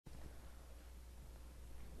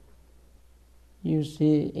You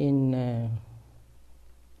see in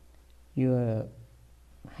your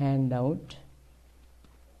handout,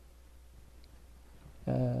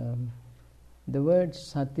 the word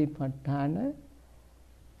satipatthana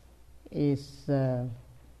is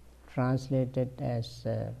translated as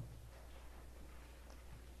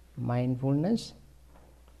mindfulness,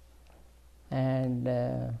 and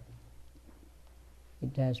it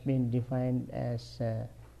has been defined as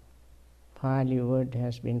Pali word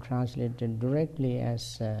has been translated directly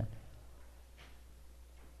as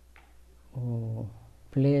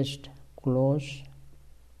placed close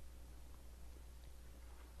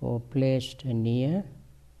or placed near.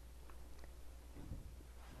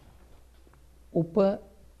 Upathana,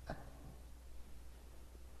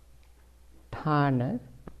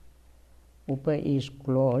 upa is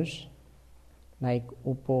close, like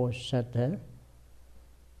uposatha,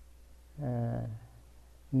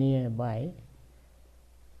 nearby.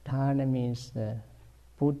 Thana means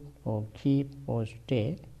put or keep or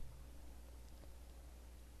stay.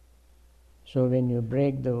 So when you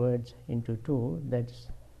break the words into two, that's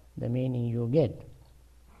the meaning you get.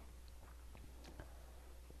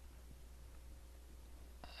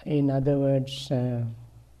 In other words,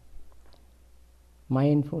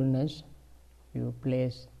 mindfulness, you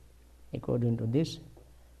place, according to this,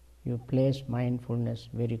 you place mindfulness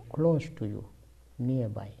very close to you,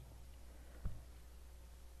 nearby.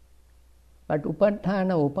 But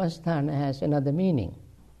upathana, upasthana has another meaning.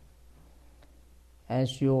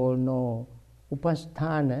 As you all know,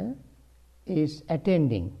 upasthana is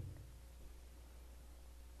attending.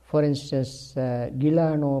 For instance,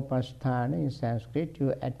 Gilanopasthana in Sanskrit,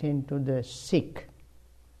 you attend to the sick.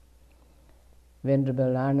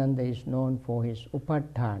 Venerable Ananda is known for his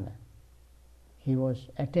upathana. He was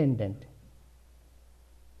attendant.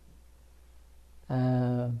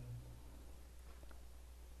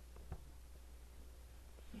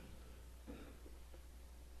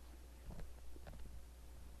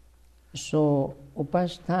 So,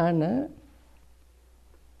 upasthana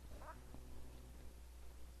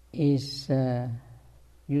is,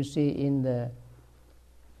 you see in the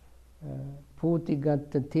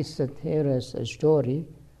Putigatta Tissa Thera's story,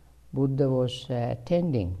 Buddha was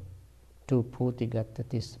attending to Putigatta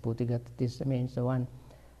Tissa. Putigatta Tissa means the one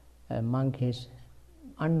monk is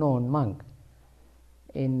unknown monk.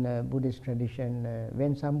 In Buddhist tradition,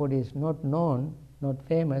 when somebody is not known, not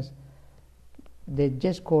famous, they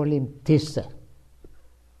just call him Tissa.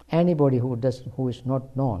 Anybody who is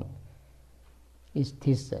not known is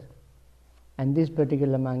Tissa. And this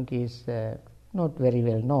particular monk is not very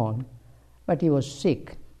well known, but he was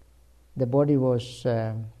sick. The body was,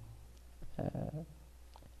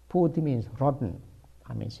 puti means rotten.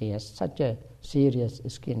 I mean, he has such a serious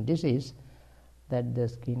skin disease that the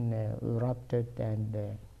skin erupted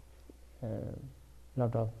and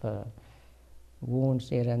lot of wounds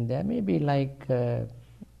here and there, maybe like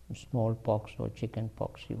smallpox or chicken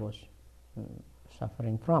pox he was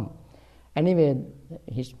suffering from. Anyway,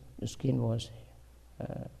 his skin was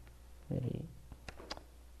very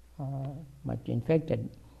much infected.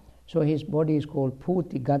 So his body is called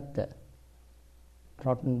Putigatta,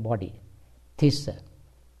 rotten body, Tissa.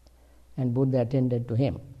 And Buddha attended to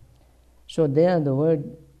him. So there the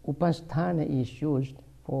word upasthana is used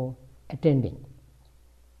for attending.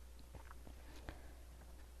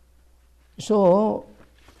 So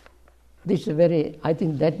this is very, I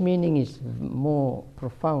think that meaning is more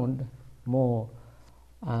profound, more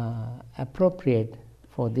appropriate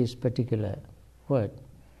for this particular word.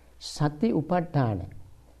 Sati upathana.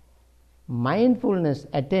 Mindfulness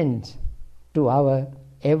attends to our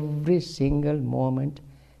every single moment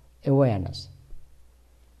awareness.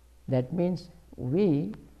 That means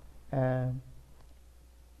we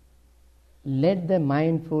let the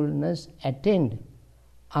mindfulness attend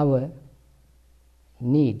our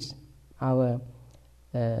needs, our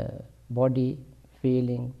body,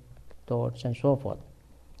 feeling, thoughts, and so forth.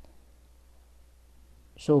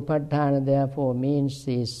 So upathana therefore means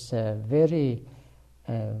is very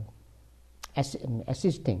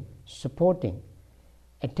assisting, supporting,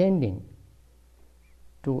 attending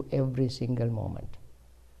to every single moment.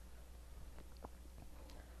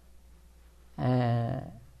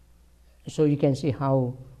 So you can see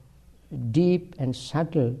how deep and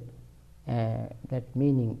subtle that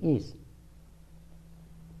meaning is.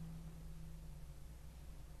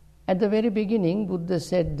 At the very beginning, Buddha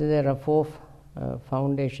said there are four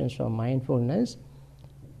foundations of mindfulness,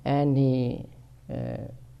 and he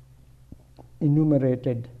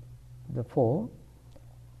enumerated the four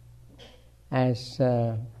as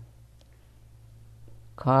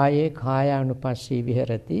Kaya Kayanupassi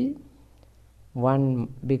Viharati. One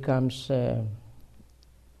becomes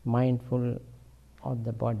mindful of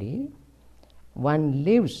the body, one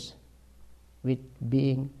lives with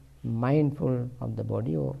being mindful of the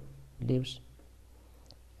body, or lives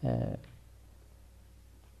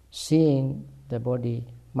seeing the body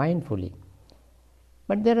mindfully.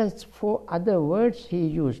 But there are 4 other words he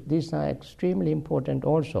used. These are extremely important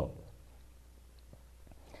also.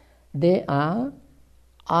 They are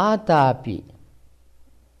Atapi,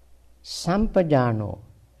 Sampajano,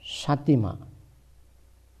 Satima,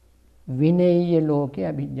 Vinaya Loke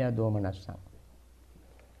Abhijja Domanasam.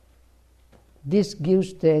 This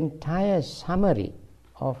gives the entire summary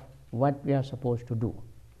of what we are supposed to do.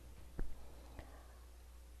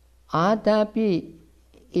 Atapi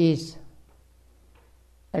is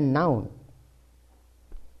a noun,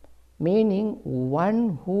 meaning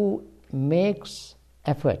one who makes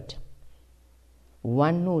effort,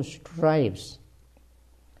 one who strives,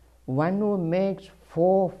 one who makes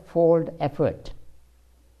 4-fold effort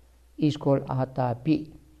is called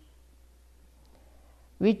Atapi,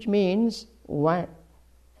 which means one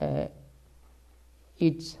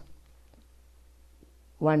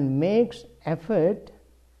makes effort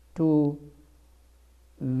to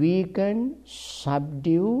weaken,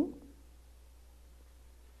 subdue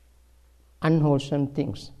unwholesome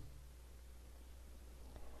things.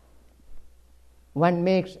 One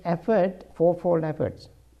makes effort, 4-fold efforts.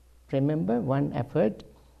 Remember, one effort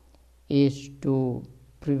is to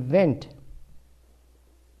prevent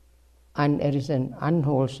unarisen,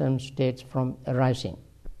 unwholesome states from arising.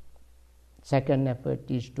 Second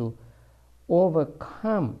effort is to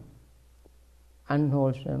overcome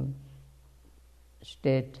unwholesome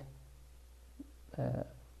state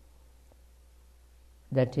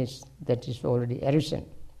that is already arisen.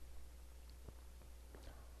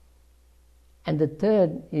 And the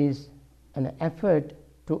third is an effort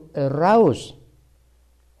to arouse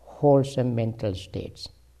wholesome mental states.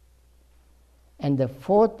 And the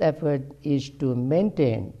fourth effort is to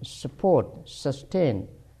maintain, support, sustain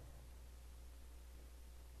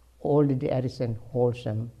already arisen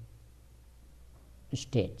wholesome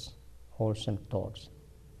states, wholesome thoughts.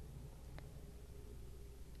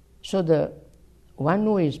 So the one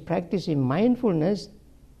who is practicing mindfulness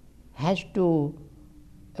has to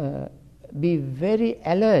be very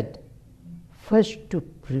alert first to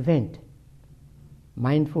prevent.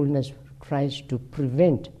 Mindfulness tries to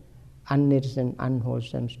prevent unarisen,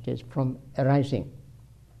 unwholesome states from arising.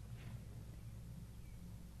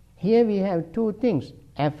 Here we have 2 things,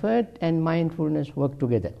 effort and mindfulness work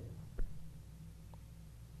together.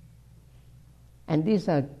 And these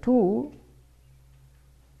are 2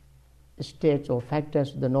 states or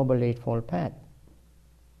factors of the Noble Eightfold Path.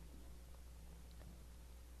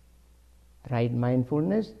 Right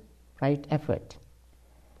mindfulness, right effort.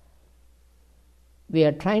 We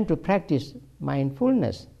are trying to practice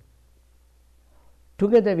mindfulness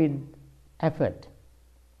together with effort.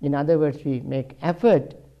 In other words, we make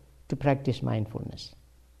effort to practice mindfulness.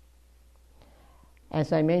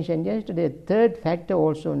 As I mentioned yesterday, third factor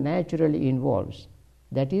also naturally involves,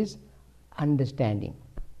 that is understanding.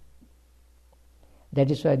 That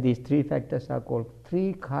is why these 3 factors are called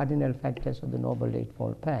 3 cardinal factors of the Noble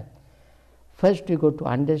Eightfold Path. First we go to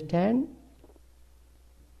understand,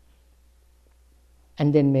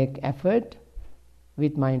 and then make effort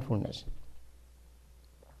with mindfulness.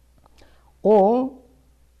 Or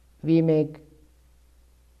we make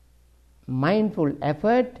mindful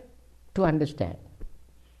effort to understand.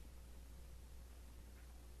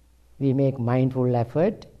 We make mindful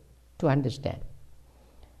effort to understand.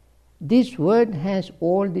 This word has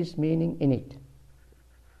all this meaning in it.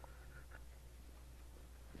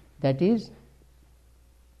 That is,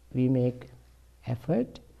 we make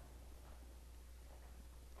effort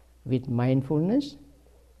with mindfulness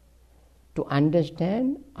to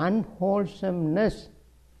understand unwholesomeness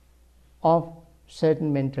of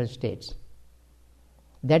certain mental states.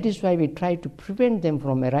 That is why we try to prevent them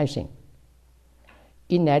from arising.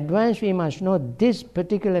 In advance we must know this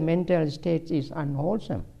particular mental state is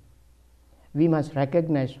unwholesome. We must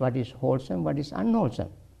recognize what is wholesome, what is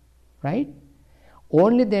unwholesome. Right?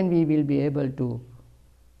 Only then we will be able to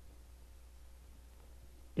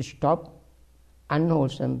stop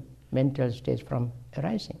unwholesome mental states from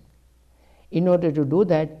arising. In order to do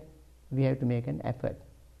that, we have to make an effort.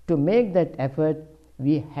 To make that effort,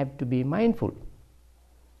 we have to be mindful.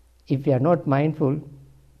 If we are not mindful,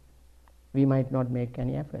 we might not make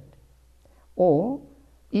any effort. Or,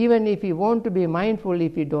 even if we want to be mindful,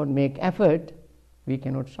 if we don't make effort, we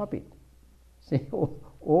cannot stop it. See,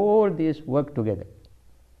 all these work together.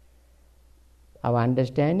 Our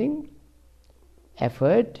understanding,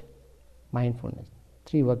 effort, mindfulness,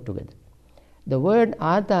 3 work together. The word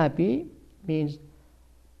atapi means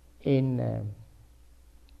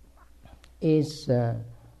is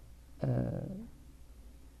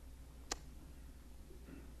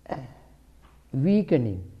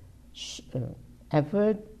weakening,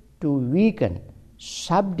 effort to weaken,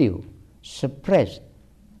 subdue, suppress,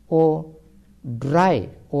 or dry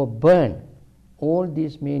or burn. All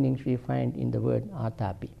these meanings we find in the word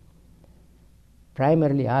atapi.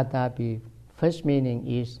 Primarily atapi, first meaning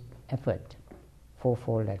is effort,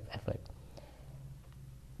 fourfold effort.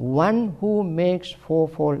 One who makes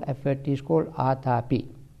fourfold effort is called atapi.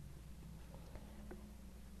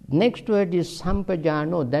 Next word is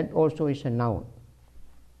sampajano, that also is a noun.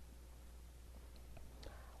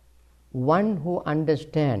 One who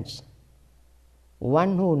understands,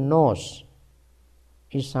 one who knows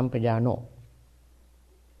is sampajano.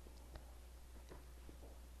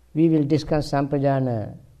 We will discuss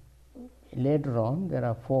sampajana later on. There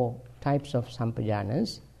are 4 types of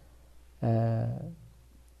sampajanas.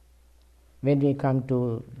 When we come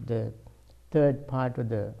to the third part of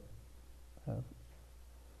the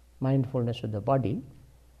mindfulness of the body,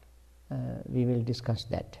 we will discuss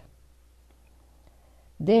that.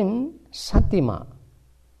 Then satima.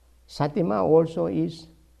 Satima also is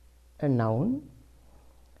a noun.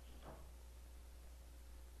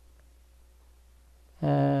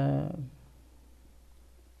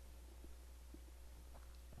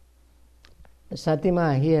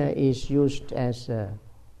 Satima here is used as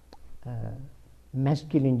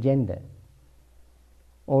masculine gender,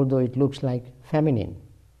 although it looks like feminine,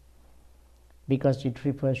 because it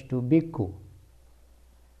refers to bhikkhu.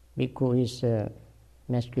 Bhikkhu is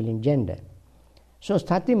masculine gender. So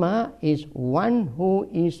satima is one who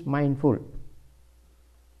is mindful.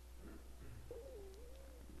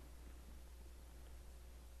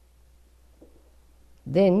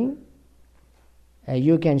 Then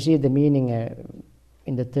you can see the meaning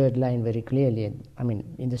in the third line very clearly. I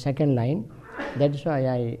mean, in the second line. That's why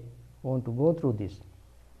I want to go through this.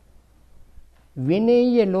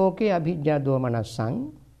 Vinaya loke abhijja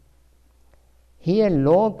domanasang. Here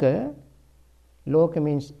loka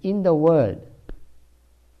means in the world.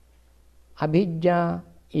 Abhijja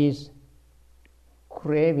is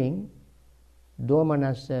craving,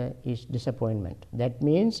 domanasa is disappointment. That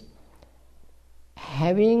means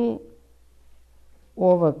having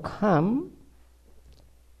overcome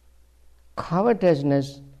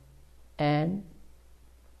covetousness and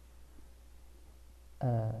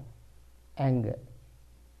anger.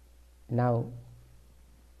 Now,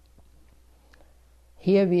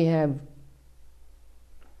 here we have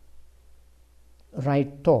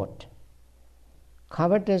right thought.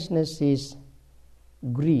 Covetousness is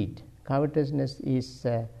greed. Covetousness is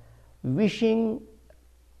wishing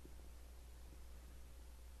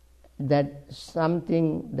that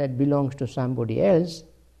something that belongs to somebody else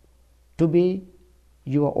to be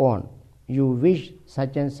your own. You wish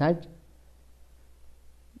such and such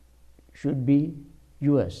should be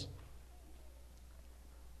yours.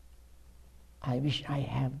 I wish I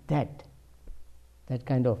have that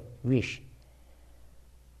kind of wish.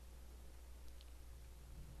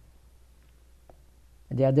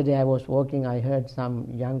 The other day I was walking, I heard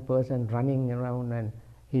some young person running around and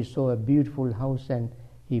he saw a beautiful house and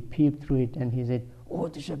he peeped through it and he said, "Oh,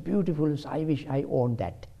 this is a beautiful house, I wish I owned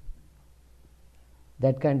that."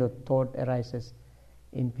 That kind of thought arises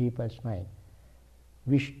in people's mind.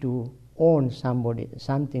 Wish to own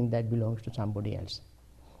something that belongs to somebody else.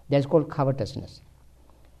 That's called covetousness.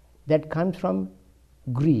 That comes from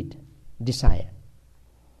greed, desire.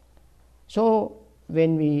 So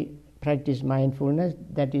when we practice mindfulness,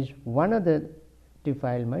 that is one of the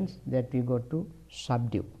defilements that we got to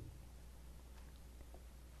subdue.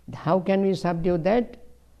 How can we subdue that?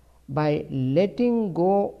 By letting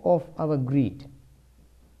go of our greed.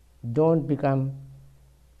 Don't become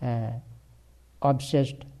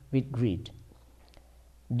obsessed with greed.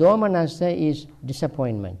 Domanassa is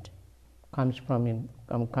disappointment,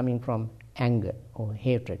 coming from anger or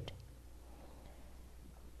hatred.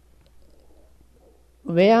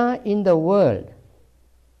 Where in the world?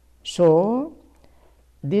 So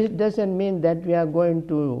this doesn't mean that we are going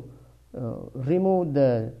to remove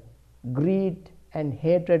the greed and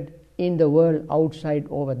hatred in the world outside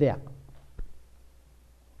over there.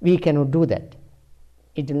 We cannot do that.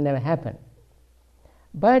 It will never happen.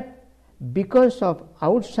 But because of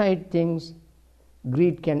outside things,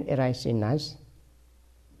 greed can arise in us.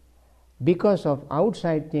 Because of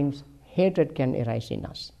outside things, hatred can arise in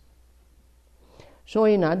us. So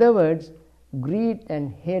in other words, greed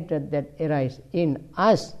and hatred that arise in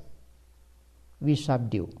us, we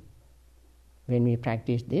subdue. When we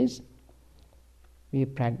practice this, we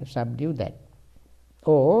subdue that.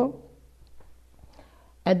 Or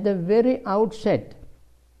at the very outset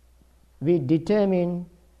we determine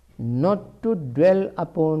not to dwell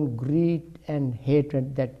upon greed and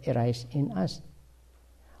hatred that arise in us.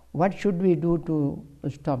 What should we do to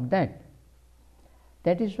stop that?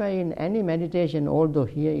 That is why in any meditation, although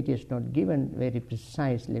here it is not given very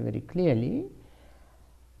precisely, very clearly,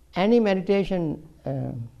 any meditation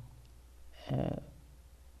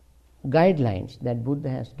guidelines that Buddha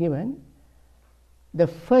has given, the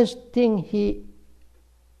first thing he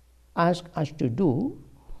asks us to do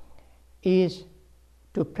is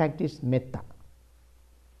to practice metta.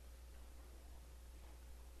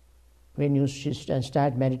 When you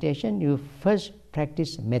start meditation, you first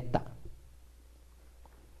practice metta.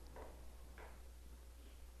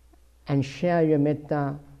 And share your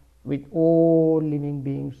metta with all living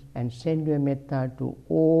beings and send your metta to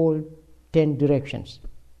all 10 directions,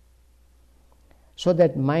 so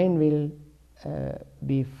that mind will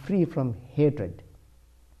be free from hatred.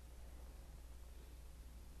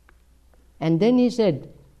 And then he said,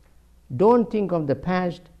 don't think of the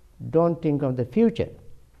past, don't think of the future.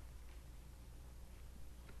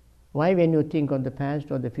 Why? When you think of the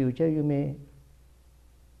past or the future, you may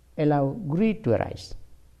allow greed to arise.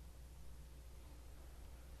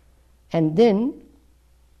 And then,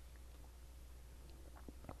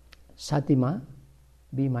 satima,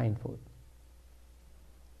 be mindful.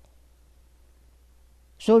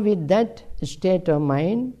 So with that state of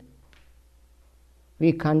mind,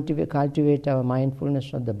 we cultivate our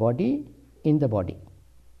mindfulness of the body in the body.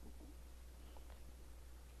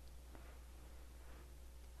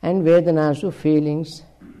 And Vedanasu, feelings,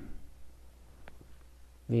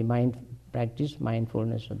 we practice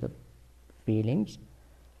mindfulness of the feelings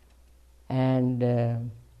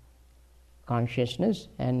and consciousness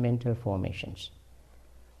and mental formations.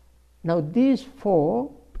 Now these 4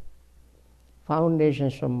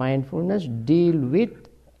 foundations of mindfulness deal with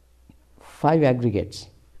 5 aggregates.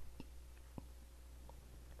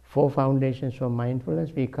 4 foundations of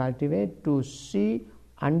mindfulness we cultivate to see,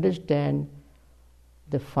 understand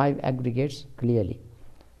the 5 aggregates clearly.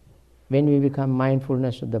 When we become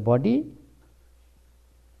mindfulness of the body,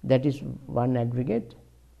 that is one aggregate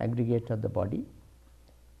of the body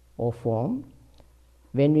or form.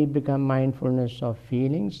 When we become mindfulness of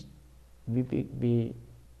feelings, we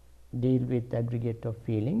deal with aggregate of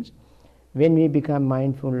feelings. When we become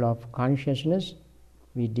mindful of consciousness,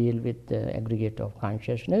 we deal with the aggregate of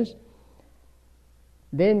consciousness.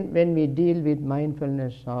 Then when we deal with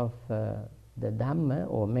mindfulness of the Dhamma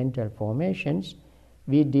or mental formations,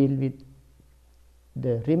 we deal with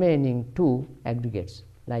the remaining 2 aggregates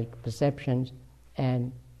like perceptions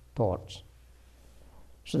and thoughts.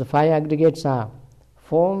 So the 5 aggregates are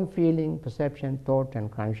form, feeling, perception, thought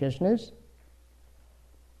and consciousness.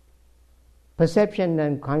 Perception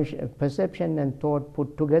and thought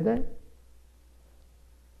put together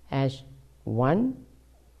as one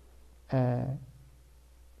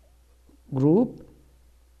group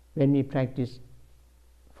when we practice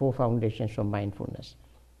 4 foundations of mindfulness.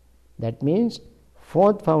 That means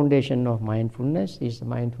 4th foundation of mindfulness is the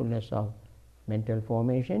mindfulness of mental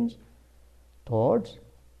formations, thoughts,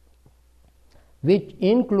 which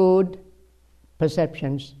include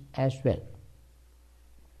perceptions as well.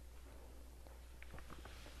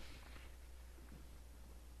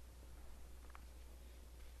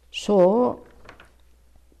 So,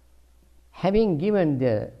 having given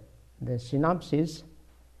the synopsis,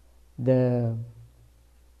 the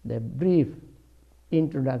brief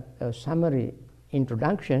summary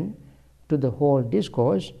introduction to the whole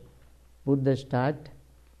discourse, Buddha start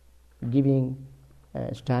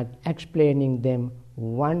explaining them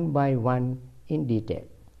one by one in detail.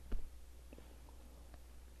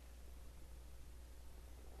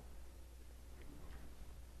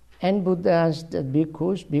 And Buddha asked the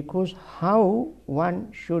bhikkhus how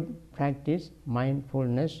one should practice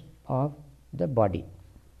mindfulness of the body.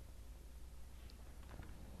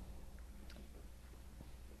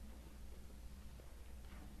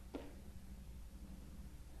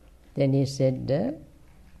 Then he said,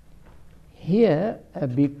 here a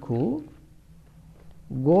bhikkhu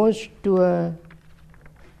goes to a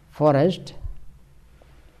forest,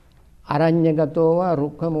 aranyagatova,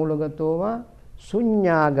 rukkhamulagatova,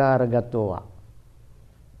 sunyagaragatova.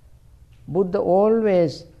 Buddha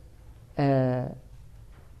always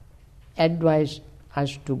advised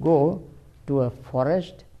us to go to a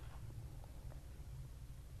forest.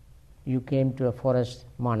 You came to a forest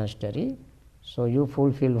monastery, so you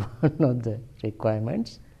fulfill one of the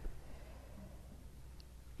requirements.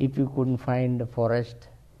 If you couldn't find a forest,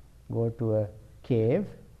 go to a cave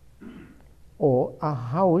or a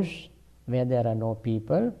house where there are no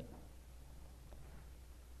people.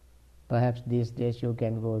 Perhaps these days you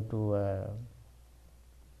can go to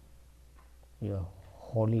your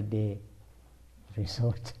holiday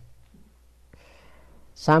resort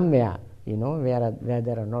somewhere, where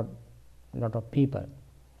there are not a lot of people.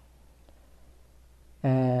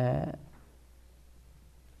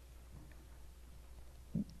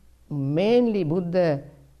 Mainly Buddha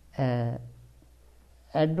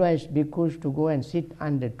advised bhikkhus to go and sit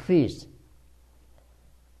under trees.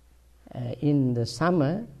 In the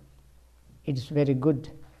summer, it is a very good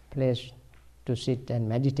place to sit and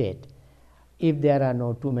meditate if there are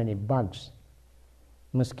not too many bugs,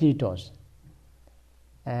 mosquitoes,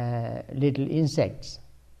 little insects.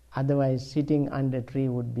 Otherwise, sitting under a tree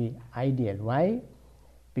would be ideal. Why?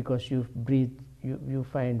 Because you breathe, you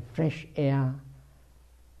find fresh air,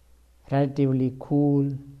 relatively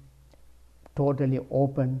cool, totally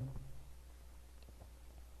open.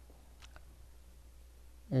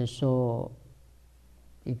 And so,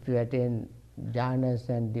 if you attain jhanas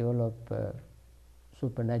and develop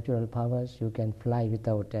supernatural powers, you can fly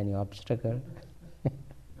without any obstacle.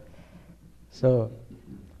 So,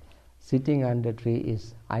 sitting under tree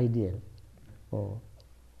is ideal.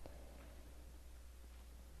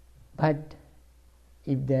 But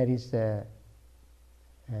if there is a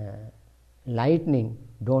lightning,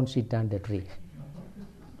 don't sit under tree.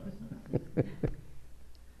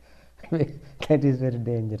 That is very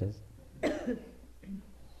dangerous.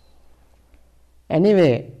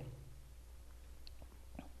 Anyway,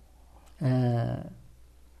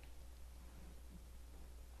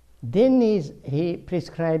 then he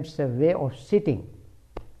prescribes a way of sitting.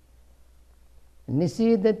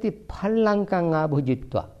 Nisidati phallankanga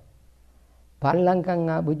bhujitva.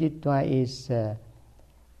 Phallankanga bhujitva is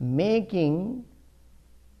making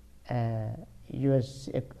your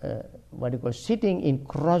what you call sitting in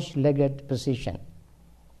cross-legged position,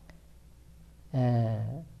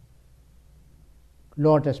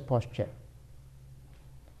 lotus posture,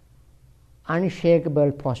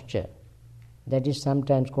 unshakable posture. That is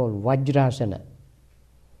sometimes called Vajrasana.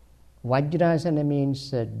 Vajrasana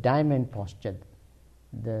means diamond posture,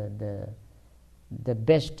 the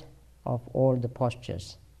best of all the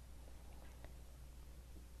postures.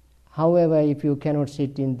 However, if you cannot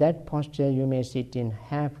sit in that posture, you may sit in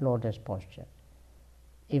half lotus posture.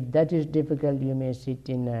 If that is difficult, you may sit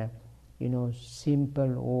in a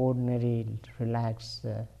simple, ordinary, relaxed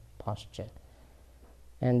posture.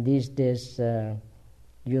 And these days,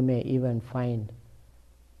 you may even find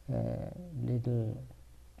little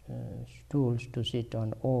stools to sit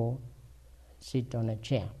on or sit on a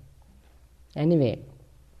chair. Anyway,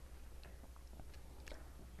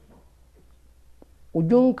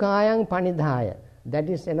 Ujung kayang panidhaya, that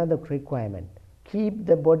is another requirement. Keep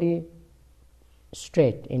the body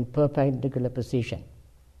straight in perpendicular position.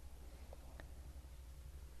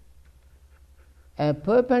 A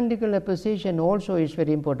perpendicular position also is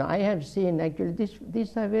very important. I have seen actually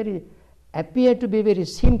these appear to be very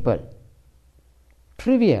simple,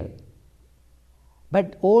 trivial,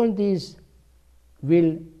 but all these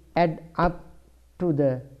will add up to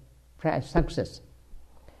the success.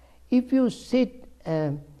 If you sit,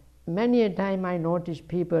 many a time I notice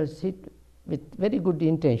people sit with very good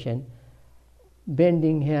intention,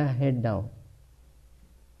 bending their head down,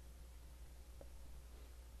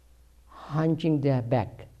 hunching their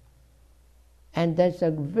back, and that's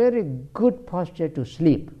a very good posture to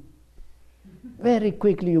sleep. Very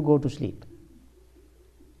quickly you go to sleep.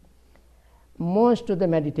 Most of the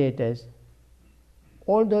meditators,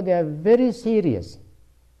 although they are very serious,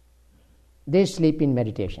 they sleep in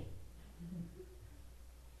meditation.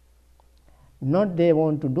 Not they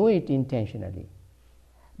want to do it intentionally,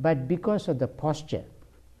 but because of the posture,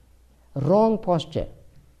 wrong posture,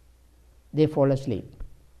 they fall asleep.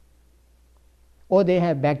 Or they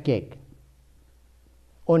have backache,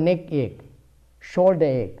 or neck ache, shoulder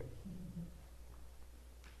ache,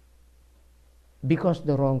 because of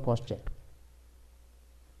the wrong posture.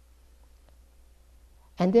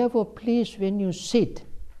 And therefore, please, when you sit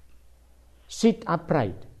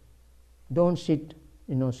upright. Don't sit,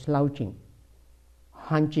 slouching,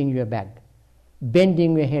 hunching your back,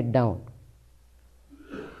 bending your head down.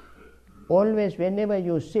 Always, whenever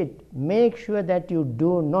you sit, make sure that you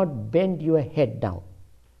do not bend your head down.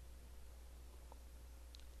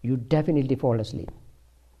 You definitely fall asleep.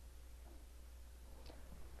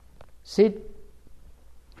 Sit,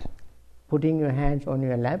 putting your hands on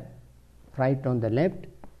your lap, right on the left,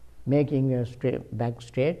 making your back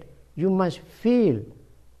straight. You must feel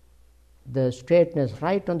the straightness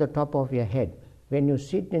right on the top of your head. When you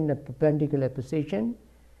sit in a perpendicular position,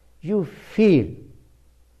 you feel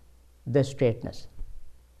the straightness.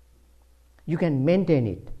 You can maintain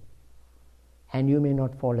it, and you may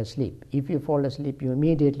not fall asleep. If you fall asleep, you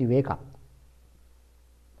immediately wake up.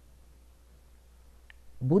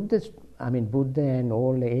 Buddha and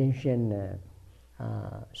all the ancient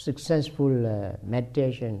successful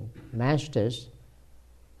meditation masters,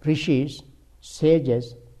 rishis,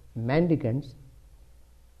 sages, mendicants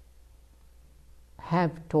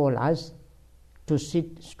have told us to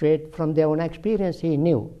sit straight. From their own experience. He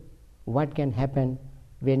knew what can happen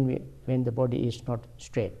when the body is not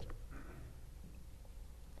straight,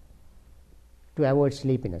 to avoid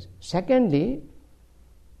sleepiness. Secondly,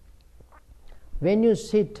 when you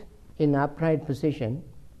sit in upright position,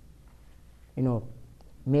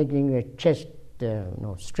 making your chest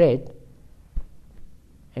straight,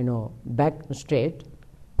 back straight,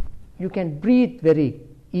 you can breathe very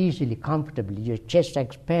easily, comfortably. Your chest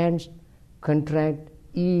expands, contract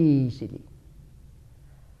easily.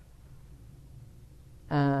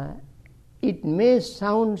 It may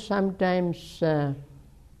sound sometimes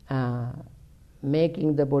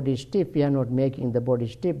making the body stiff. We are not making the body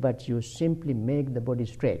stiff, but you simply make the body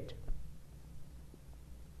straight.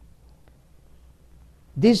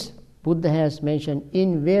 This Buddha has mentioned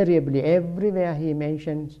invariably. Everywhere he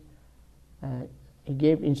mentions, he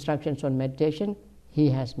gave instructions on meditation, he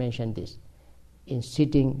has mentioned this, in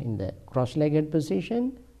sitting in the cross-legged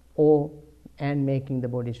position and making the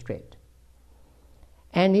body straight.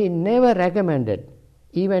 And he never recommended,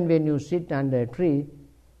 even when you sit under a tree,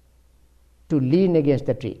 to lean against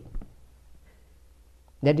the tree.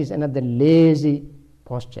 That is another lazy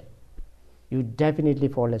posture. You definitely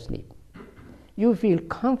fall asleep. You feel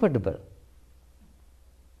comfortable,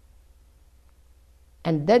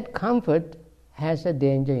 and that comfort has a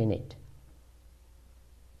danger in it.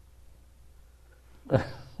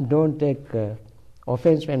 Don't take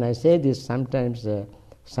offense when I say this. Sometimes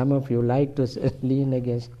some of you like to lean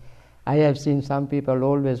against. I have seen some people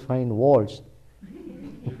always find walls.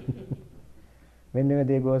 Whenever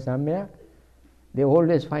they go somewhere, they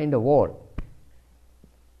always find a wall.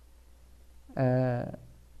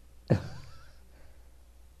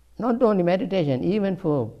 Not only meditation, even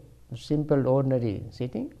for simple ordinary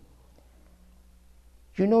sitting,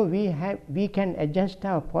 we can adjust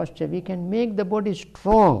our posture, we can make the body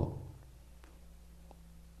strong.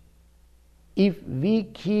 If we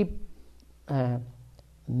keep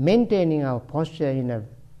maintaining our posture in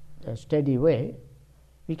a steady way,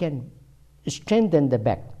 we can strengthen the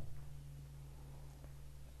back.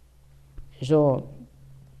 So,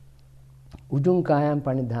 Ujunkayam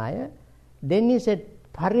Panidhaya, then he said,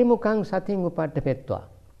 Parimukang sating upattapetva.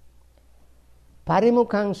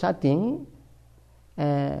 Parimukang sating,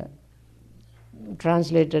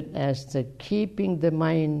 translated as the keeping the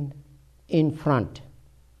mind in front,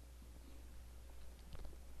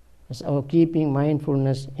 or keeping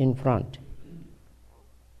mindfulness in front.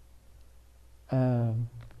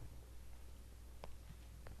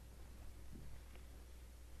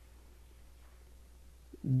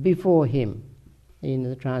 Before him, in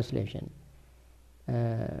the translation.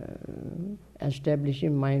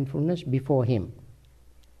 Establishing mindfulness before him.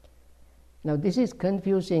 Now this is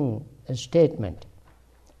confusing a statement.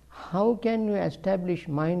 How can you establish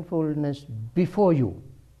mindfulness before you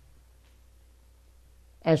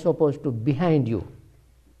as opposed to behind you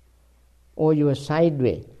or your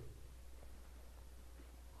sideway?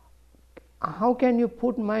 How can you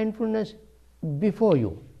put mindfulness before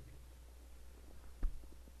you?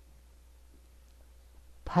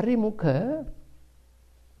 Parimukha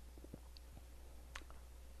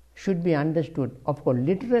should be understood. Of course,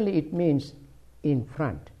 literally it means in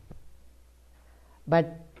front.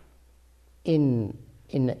 But in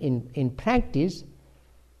practice,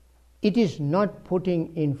 it is not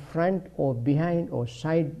putting in front or behind or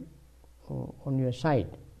side or on your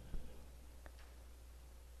side.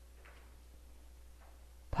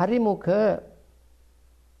 Parimukha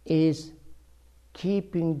is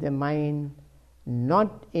keeping the mind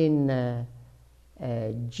not in a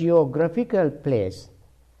geographical place,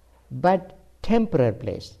 but temporal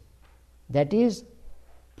place. That is,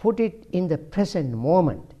 put it in the present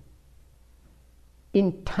moment,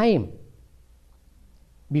 in time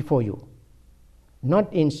before you,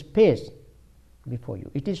 not in space before you.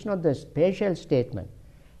 It is not the spatial statement.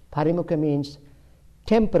 Parimukha means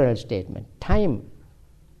temporal statement, time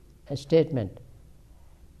statement.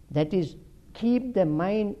 That is, keep the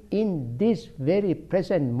mind in this very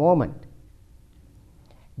present moment,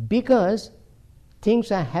 because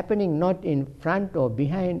things are happening not in front or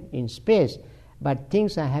behind in space, but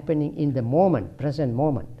things are happening in the moment, present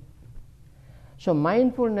moment. So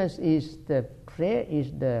mindfulness is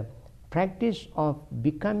the practice of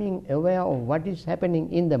becoming aware of what is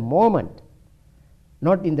happening in the moment,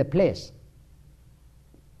 not in the place.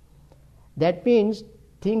 That means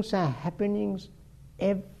things are happening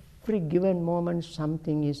every given moment,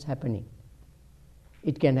 something is happening.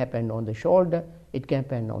 It can happen on the shoulder, it can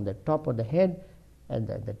happen on the top of the head,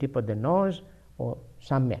 at the tip of the nose, or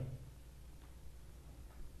somewhere,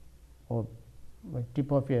 or the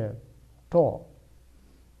tip of your toe.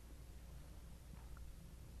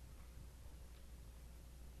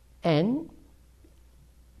 And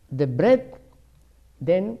the breath,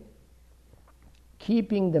 then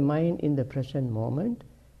keeping the mind in the present moment,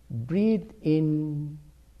 breathe in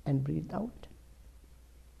and breathe out.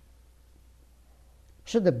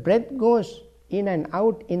 So the breath goes in and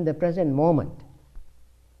out in the present moment.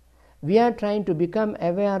 We are trying to become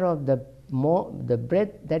aware of the breath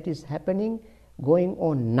that is happening, going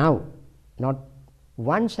on now, not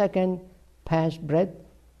 1 second past breath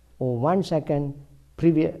or 1 second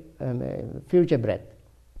future breath,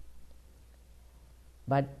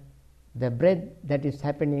 but the breath that is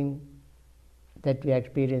happening, that we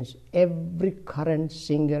experience every current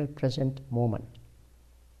single present moment.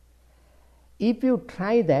 If you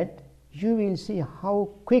try that, you will see how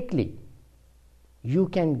quickly you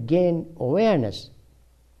can gain awareness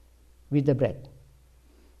with the breath.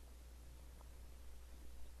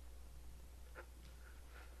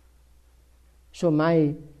 So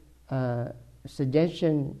my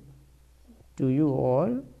suggestion to you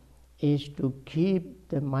all is to keep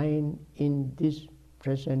the mind in this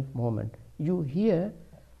present moment. You hear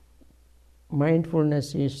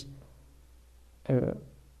mindfulness is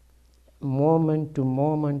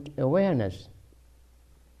moment-to-moment awareness.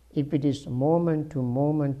 If it is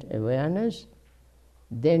moment-to-moment awareness,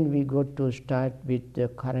 then we got to start with the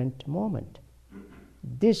current moment.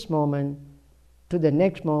 This moment to the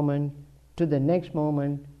next moment, to the next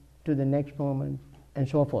moment, to the next moment, and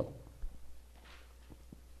so forth.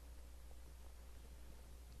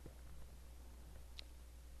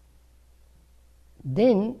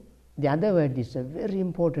 Then the other word is a very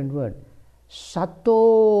important word,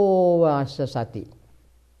 sato vasa sati.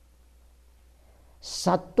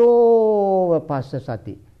 Sato vasa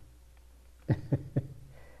sati.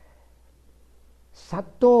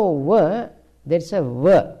 Sato va, there's a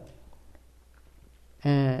va.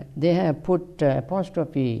 They have put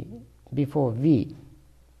apostrophe before V.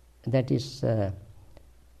 That is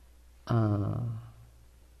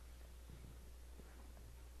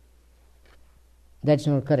that's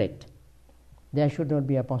not correct. There should not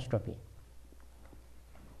be apostrophe.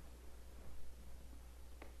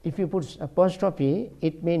 If you put apostrophe,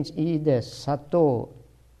 it means either sato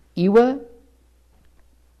iva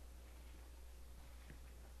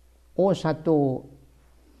or sato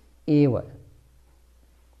eva.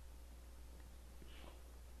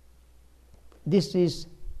 This is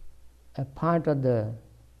a part of the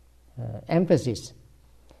emphasis.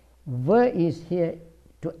 Va is here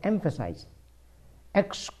to emphasize.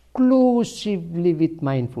 Exclusively with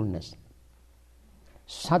mindfulness.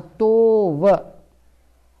 Sato va.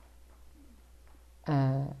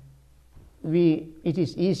 It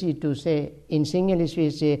is easy to say, in Sinhalese we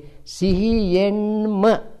say,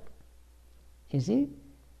 sihiyenma. You see?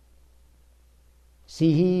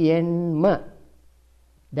 Sihiyenma.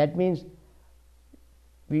 That means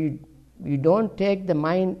we don't take the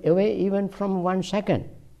mind away even from 1 second.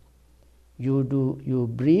 You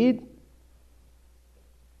breathe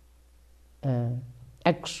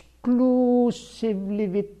exclusively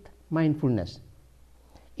with mindfulness.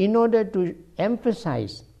 In order to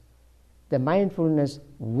emphasize the mindfulness,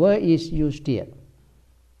 va is used here.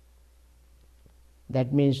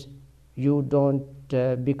 That means you don't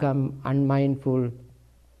become unmindful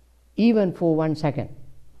even for 1 second,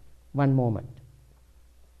 1 moment.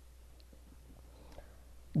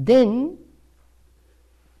 Then,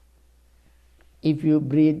 if you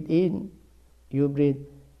breathe in, you breathe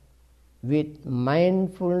with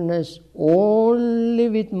mindfulness, only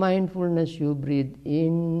with mindfulness you breathe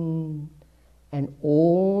in, and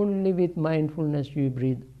only with mindfulness you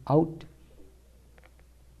breathe out,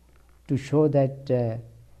 to show that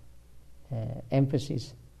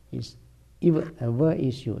emphasis is va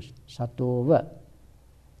is used, sato va.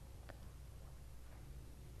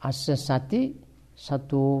 Assa sati,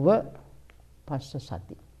 sato va, passa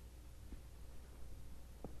sati.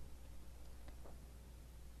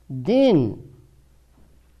 Then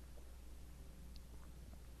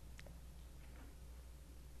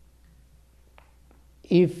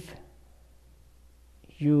if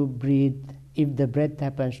you breathe, if the breath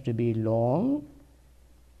happens to be long,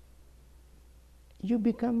 you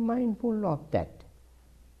become mindful of that.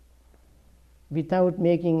 without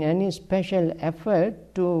making any special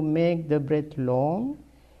effort to make the breath long.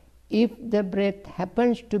 If the breath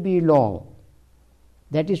happens to be long,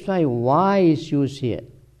 that is why va is used here.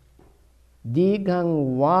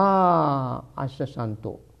 Dighang va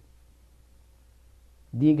asasanto.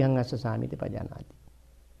 Dighang asasamiti pajanati.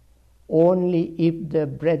 Only if the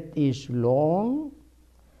breath is long,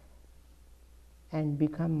 and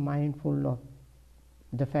become mindful of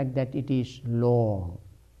the fact that it is long.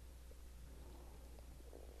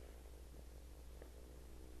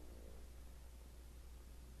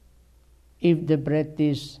 If the breath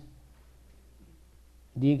is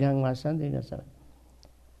dighang vasan,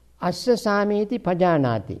 asasamiti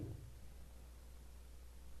pajanati.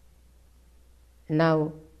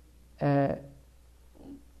 Now,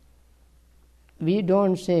 we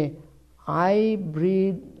don't say, I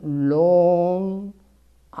breathe long,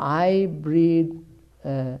 I breathe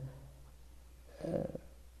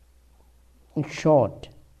short,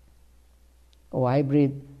 or I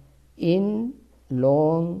breathe in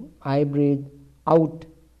long, I breathe out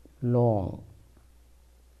long.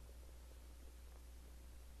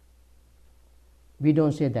 We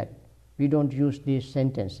don't say that. We don't use these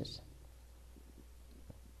sentences.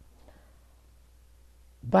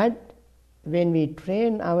 But when we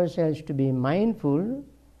train ourselves to be mindful,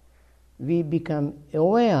 we become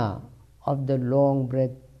aware of the long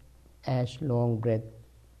breath as long breath,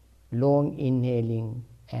 long inhaling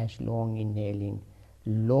as long inhaling,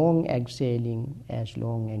 long exhaling as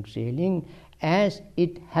long exhaling, as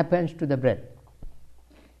it happens to the breath.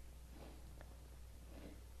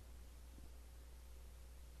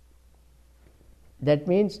 That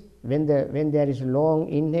means when there is long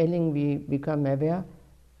inhaling, we become aware,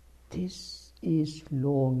 this is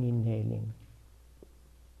long inhaling.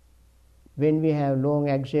 When we have long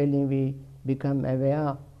exhaling, we become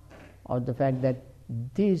aware of the fact that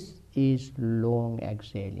this is long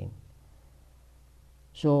exhaling.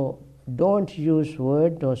 So don't use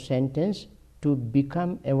word or sentence to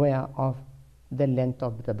become aware of the length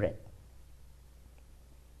of the breath,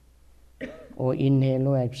 or inhale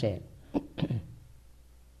or exhale.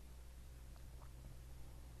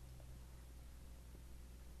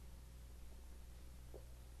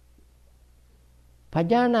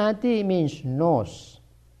 Pajanati means knows.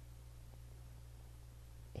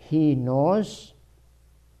 He knows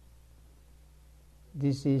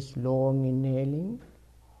this is long inhaling.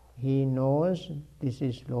 He knows this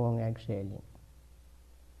is long exhaling.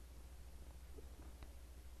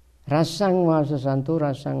 Rasang vasasantu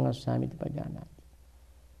rasang asamiti pajanati.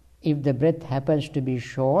 If the breath happens to be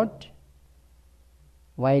short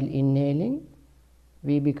while inhaling,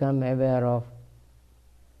 we become aware of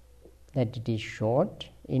that it is short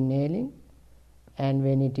inhaling, and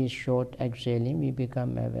when it is short exhaling, we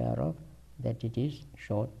become aware of that it is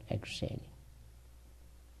short exhaling.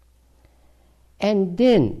 And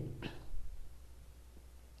then,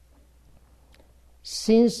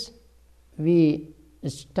 since we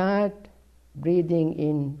start breathing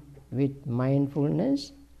in with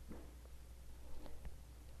mindfulness,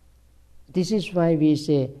 this is why we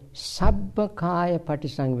say sabbakaya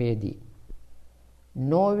patisangvedi,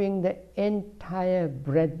 knowing the entire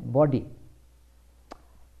breath body.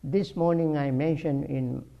 This morning I mentioned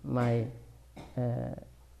in my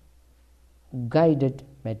guided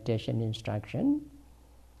meditation instruction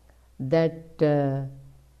that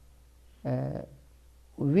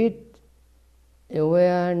with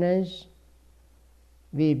awareness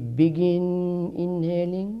we begin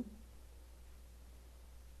inhaling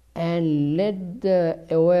and let the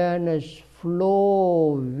awareness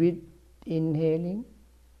flow with inhaling.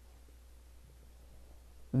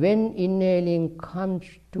 When inhaling comes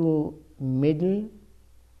to middle,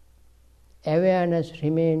 awareness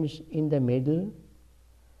remains in the middle.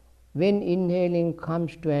 When inhaling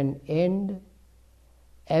comes to an end,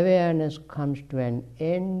 awareness comes to an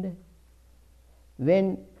end.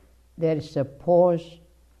 When there is a pause,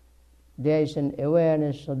 there is an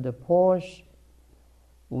awareness of the pause.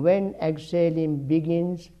 When exhaling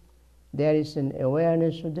begins, there is an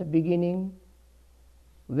awareness of the beginning.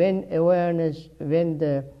 When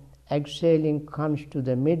the exhaling comes to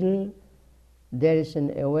the middle, there is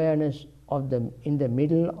an awareness of in the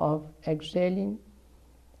middle of exhaling.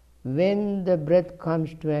 When the breath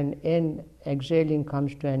comes to an end, exhaling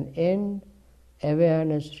comes to an end,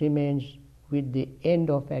 awareness remains with the end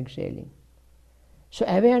of exhaling. So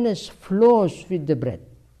awareness flows with the breath.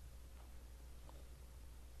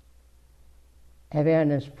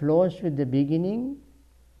 Awareness flows with the beginning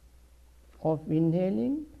of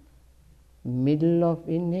inhaling, middle of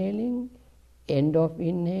inhaling, end of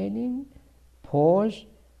inhaling, pause,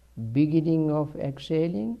 beginning of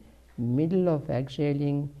exhaling, middle of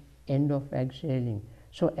exhaling, end of exhaling.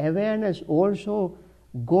 So awareness also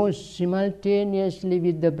goes simultaneously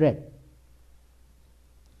with the breath,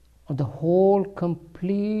 of the whole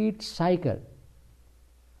complete cycle.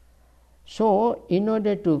 So in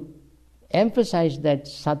order to emphasize that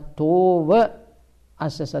satova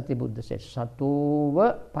asasati, Buddha says,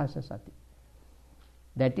 satova pasasati.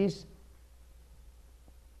 That is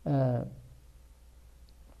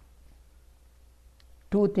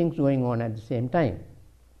two things going on at the same time.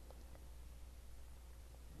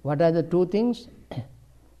 What are the two things?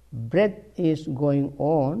 Breath is going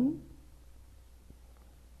on,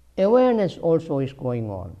 awareness also is going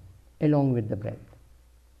on along with the breath.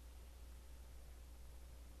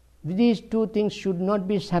 These two things should not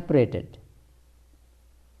be separated.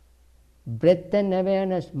 Breath and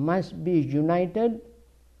awareness must be united,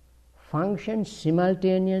 function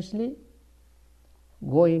simultaneously,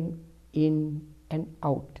 going in and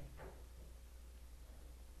out.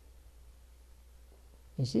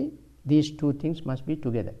 You see, these two things must be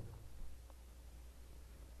together.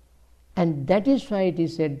 And that is why it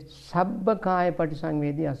is said, Sabbakaya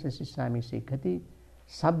patisangvedi asasisami sikhati,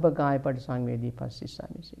 Sabbakaya patisangvedi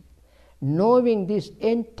pasisami sikhati. Knowing this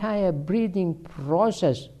entire breathing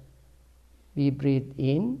process, we breathe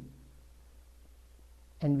in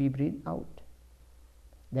and we breathe out.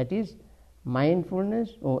 That is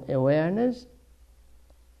mindfulness or awareness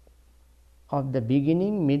of the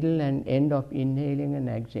beginning, middle and end of inhaling and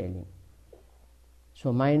exhaling.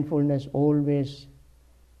 So mindfulness always,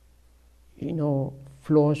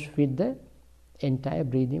 flows with the entire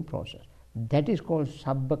breathing process. That is called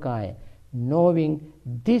Sabbakaya. Knowing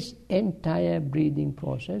this entire breathing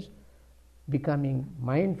process, becoming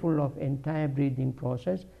mindful of entire breathing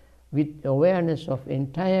process, with awareness of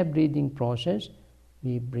entire breathing process,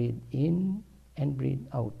 we breathe in and breathe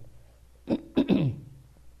out.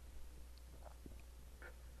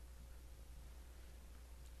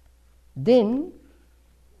 Then,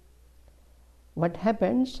 what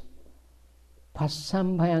happens?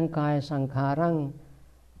 Passambhayang kaya sankharang.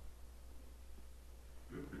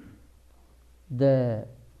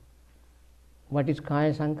 What is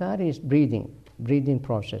kaya sankhara is breathing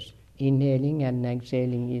process. Inhaling and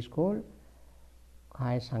exhaling is called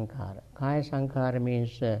kaya sankhara. Kaya sankhara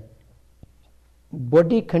means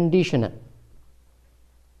body conditioner.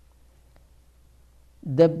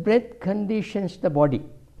 The breath conditions the body.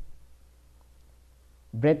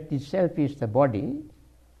 Breath itself is the body,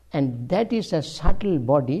 and that is a subtle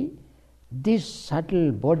body. This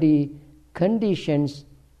subtle body conditions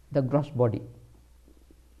the gross body.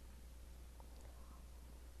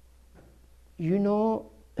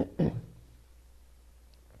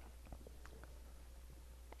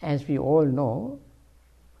 As we all know,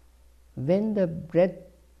 when the breath,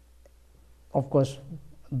 of course,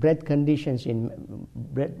 breath conditions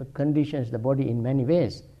the body in many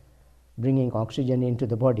ways, bringing oxygen into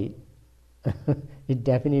the body. It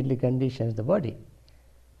definitely conditions the body.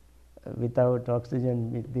 Without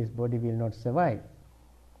oxygen, this body will not survive.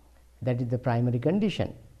 That is the primary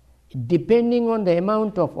condition. Depending on the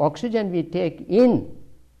amount of oxygen we take in,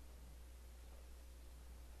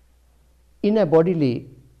 inner bodily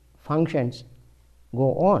functions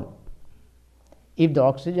go on. If the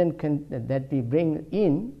oxygen that we bring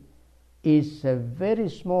in is a very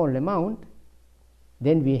small amount,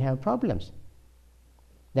 then we have problems.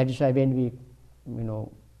 That is why when we,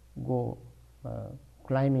 go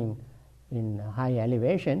climbing in high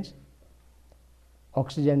elevations,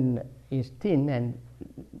 oxygen is thin and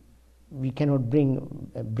we cannot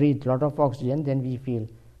breathe a lot of oxygen, then we feel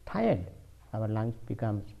tired. Our lungs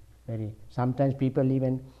becomes sometimes people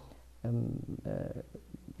even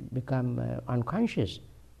become unconscious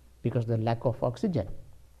because of the lack of oxygen.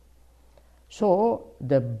 So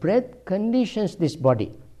the breath conditions this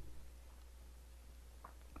body.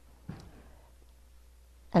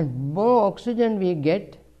 And more oxygen we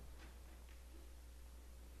get,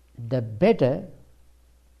 the better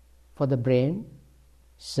for the brain,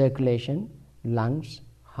 circulation, lungs,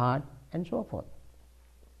 heart, and so forth.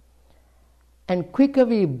 And quicker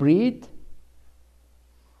we breathe,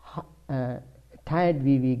 tired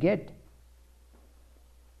we get,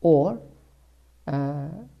 or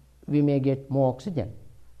we may get more oxygen.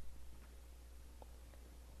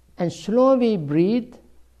 And slow we breathe,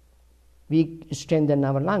 we strengthen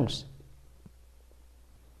our lungs.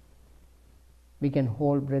 We can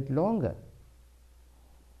hold breath longer.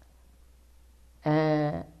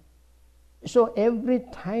 So every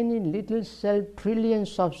tiny little cell,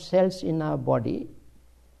 trillions of cells in our body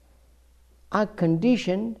are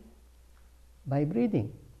conditioned by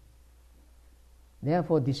breathing.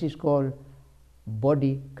 Therefore, this is called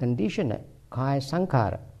body conditioner, kaya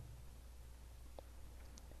sankhara.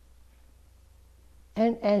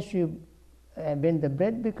 And as you, when the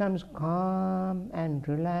breath becomes calm and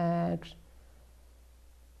relaxed,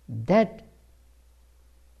 that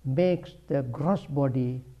makes the gross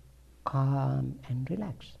body calm and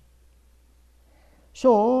relaxed.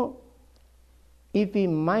 So, if we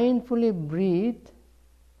mindfully breathe,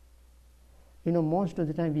 most of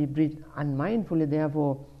the time we breathe unmindfully,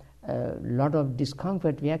 therefore a lot of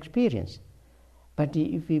discomfort we experience. But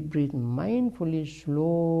if we breathe mindfully,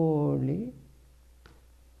 slowly,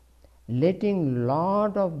 letting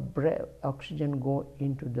lot of oxygen go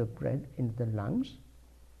into the breath, into the lungs,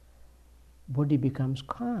 body becomes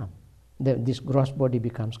calm. This gross body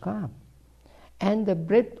becomes calm. And the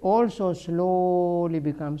breath also slowly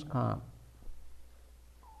becomes calm.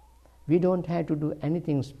 We don't have to do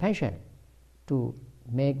anything special to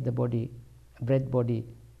make the breath body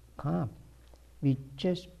calm. We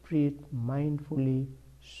just breathe mindfully,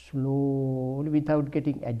 slowly, without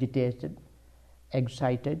getting agitated,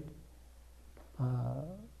 excited.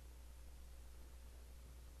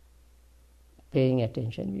 Paying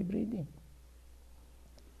attention, we breathe in.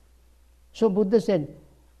 So Buddha said,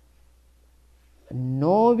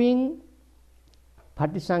 knowing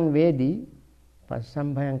patisangvedi,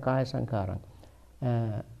 pasambhayam kaya sankharam,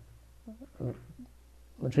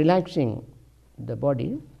 relaxing the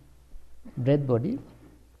body, breath body,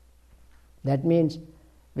 that means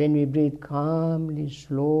when we breathe calmly,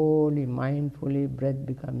 slowly, mindfully, breath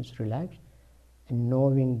becomes relaxed, and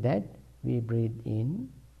knowing that, we breathe in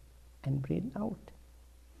and breathe out.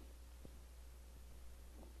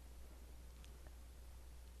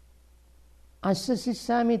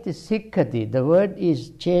 Asasisamiti sikkati, the word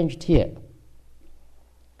is changed here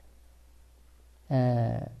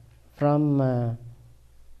from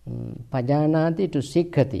pajanati to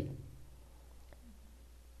sikkati.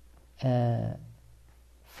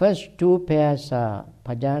 First two pairs are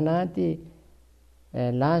pajanati,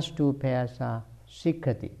 last two pairs are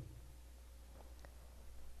sikkati.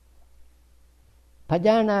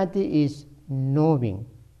 Pajanati is knowing.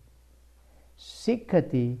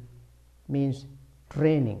 Sikkati means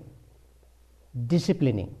training,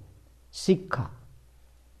 disciplining. Sikha.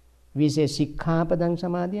 We say sikha padang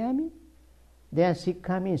samadhyami. There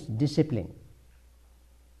sikha means discipline,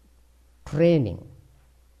 training.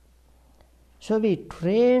 So we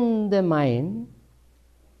train the mind,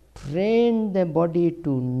 train the body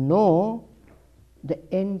to know the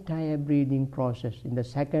entire breathing process. In the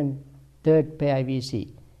second, third pair we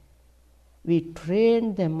see. We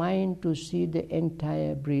train the mind to see the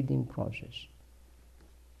entire breathing process.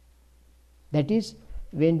 That is,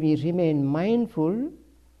 when we remain mindful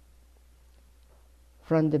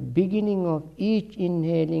from the beginning of each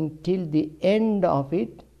inhaling till the end of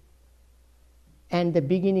it, and the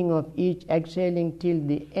beginning of each exhaling till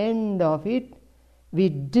the end of it, we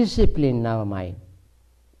discipline our mind.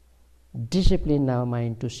 Discipline our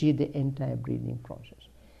mind to see the entire breathing process.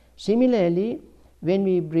 Similarly, when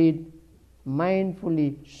we breathe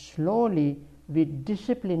mindfully, slowly, we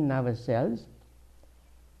discipline ourselves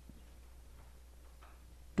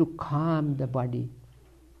to calm the body,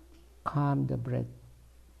 calm the breath.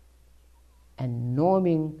 And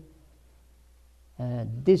knowing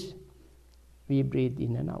this, we breathe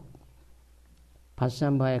in and out.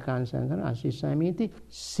 Pasambhaya kansankara asisamiti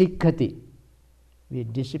sikkati. We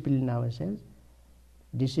discipline ourselves.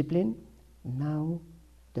 Discipline. Now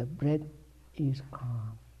the breath is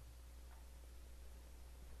calm.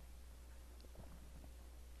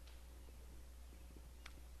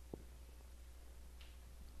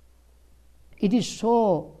 It is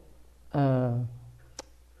so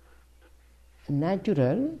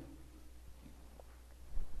natural.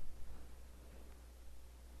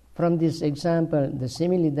 From this example, the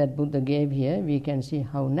simile that Buddha gave here, we can see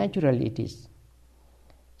how natural it is.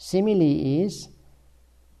 Simile is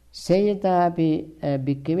Seyatapi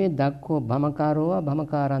bhikkhave dakko bhamakaro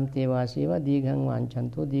bhamakarante vaseva dighang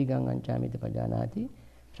vanchanto dighang vanchamita pajanati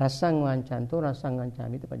rasang vanchanto rasang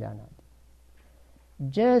vanchamita pajanati.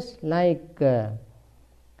 Just like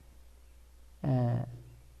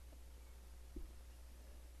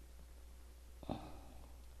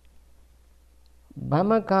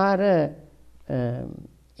Bhamakara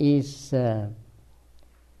is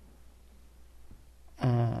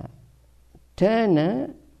turner.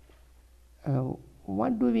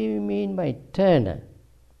 What do we mean by turner?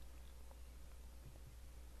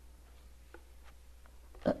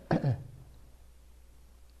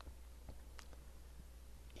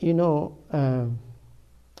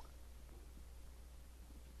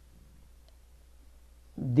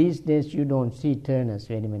 These days you don't see turners,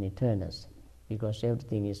 very many turners. because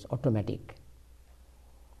everything is automatic.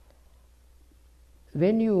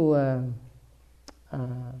 When you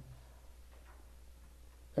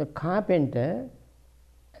a carpenter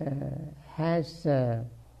has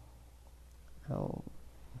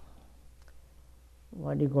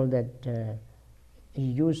what do you call that? He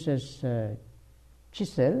uses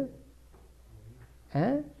chisel,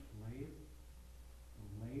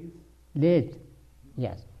 lathe,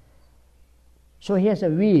 yes. So he has a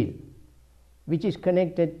wheel which is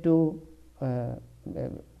connected to the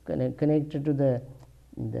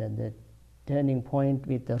turning point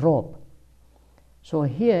with the rope. So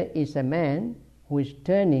here is a man who is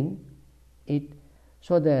turning it,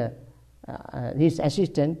 so his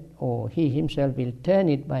assistant or he himself will turn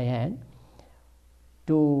it by hand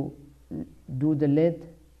to do the lathe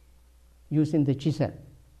using the chisel,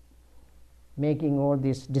 making all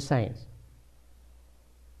these designs.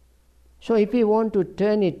 So if you want to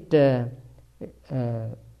turn it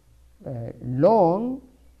long,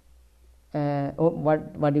 or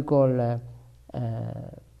what you call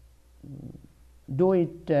do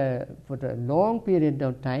it for a long period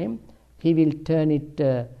of time, he will turn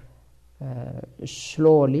it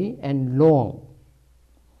slowly and long.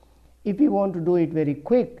 If you want to do it very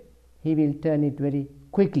quick, he will turn it very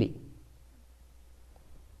quickly.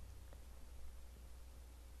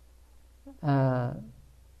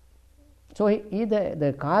 So either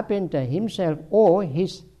the carpenter himself or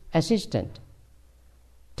his assistant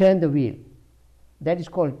turn the wheel. That is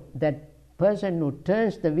called, that person who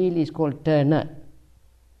turns the wheel is called turner.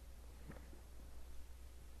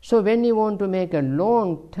 So when you want to make a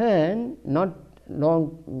long turn, not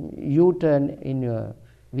long U-turn in your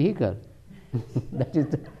vehicle, that is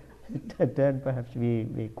the turn perhaps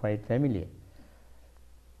we quite familiar.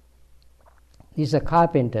 This is a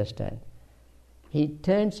carpenter's turn. He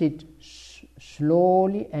turns it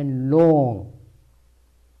slowly and long.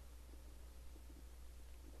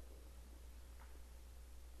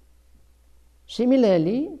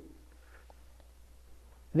 Similarly,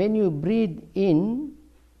 when you breathe in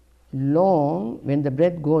long, when the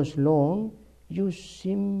breath goes long, you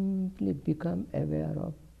simply become aware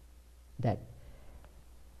of that.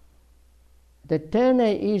 The turner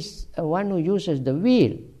is one who uses the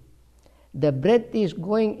wheel. The breath is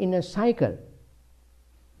going in a cycle.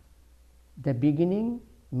 The beginning,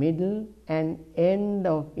 middle and end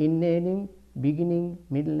of inhaling, beginning,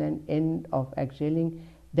 middle and end of exhaling,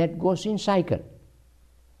 that goes in cycle.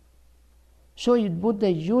 So Buddha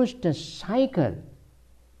used the cycle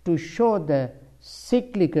to show the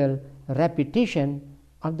cyclical repetition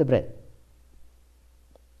of the breath.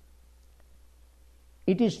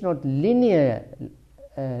 It is not linear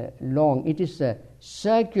long, it is a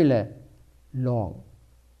circular long,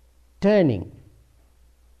 turning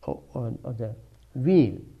of the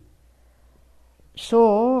wheel.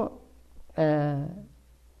 So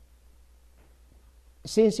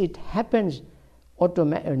since it happens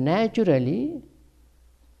naturally,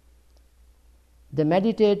 the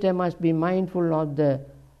meditator must be mindful of the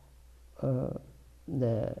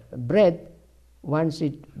breath once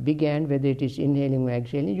it began, whether it is inhaling or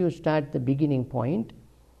exhaling. You start the beginning point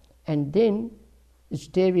and then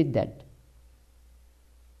stay with that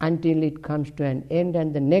until it comes to an end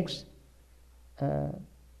and the next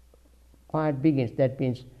part begins. That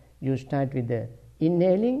means you start with the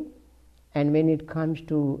inhaling, and when it comes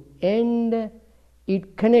to end,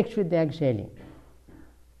 it connects with the exhaling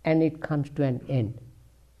and it comes to an end.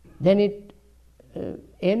 Then it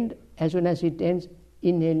ends, as soon as it ends,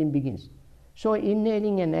 inhaling begins. So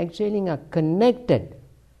inhaling and exhaling are connected.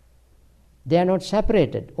 They are not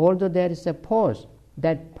separated, although there is a pause.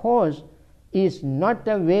 That pause is not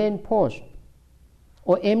a vain pause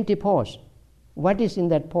or empty pause. What is in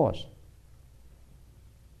that pause?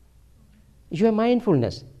 Your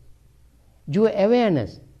mindfulness, your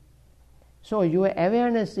awareness. So your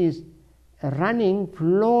awareness is running,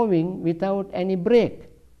 flowing without any break.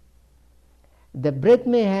 The breath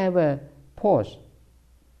may have a pause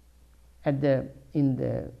at the end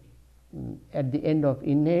of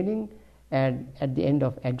inhaling and at the end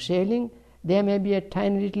of exhaling. There may be a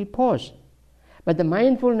tiny little pause, but the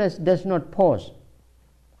mindfulness does not pause.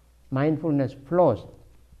 Mindfulness flows,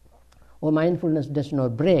 or mindfulness does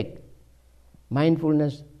not break.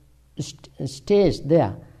 Mindfulness stays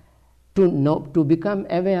there to become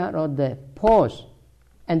aware of the pause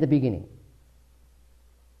and the beginning.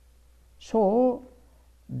 So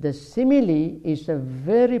the simile is a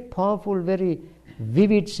very powerful, very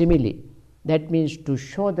vivid simile. That means to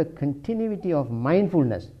show the continuity of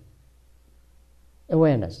mindfulness,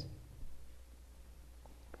 awareness.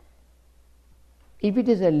 If it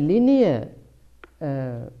is a linear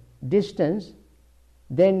distance,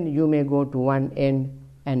 then you may go to one end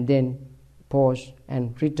and then pause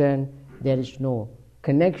and return. There is no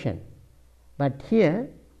connection. But here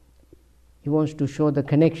he wants to show the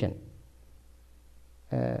connection,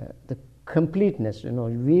 the completeness.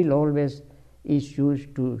 Will always is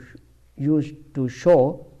used to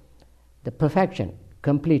show the perfection,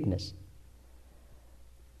 completeness.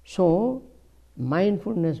 So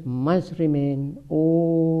mindfulness must remain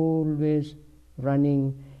always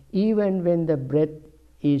running, even when the breath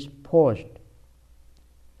is paused.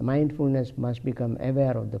 The mindfulness must become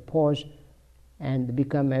aware of the pause and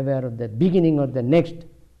become aware of the beginning of the next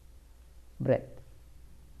breath,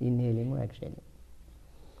 inhaling or exhaling.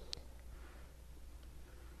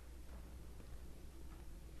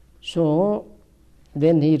 So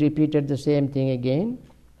then he repeated the same thing again,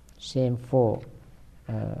 same 4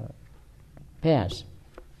 pairs.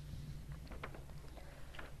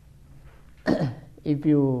 If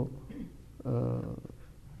you are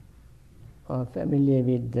familiar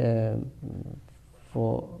with the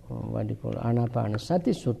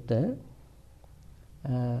Anapanasati Sutta,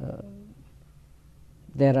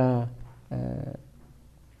 there are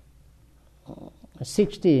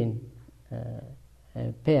 16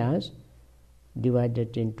 pairs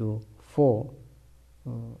divided into 4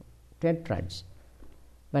 tetrads,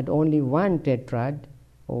 but only one tetrad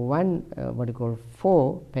or one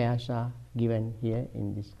 4 pairs are given here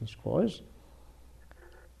in this discourse,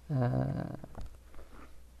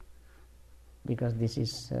 because this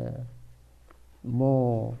is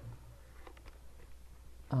more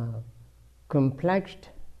complex,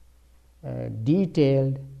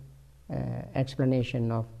 detailed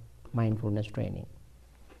explanation of mindfulness training.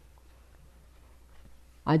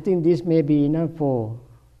 I think this may be enough for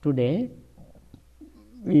today.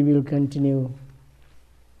 We will continue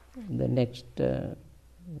the next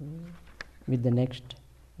with the next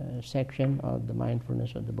section of the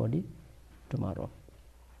mindfulness of the body tomorrow.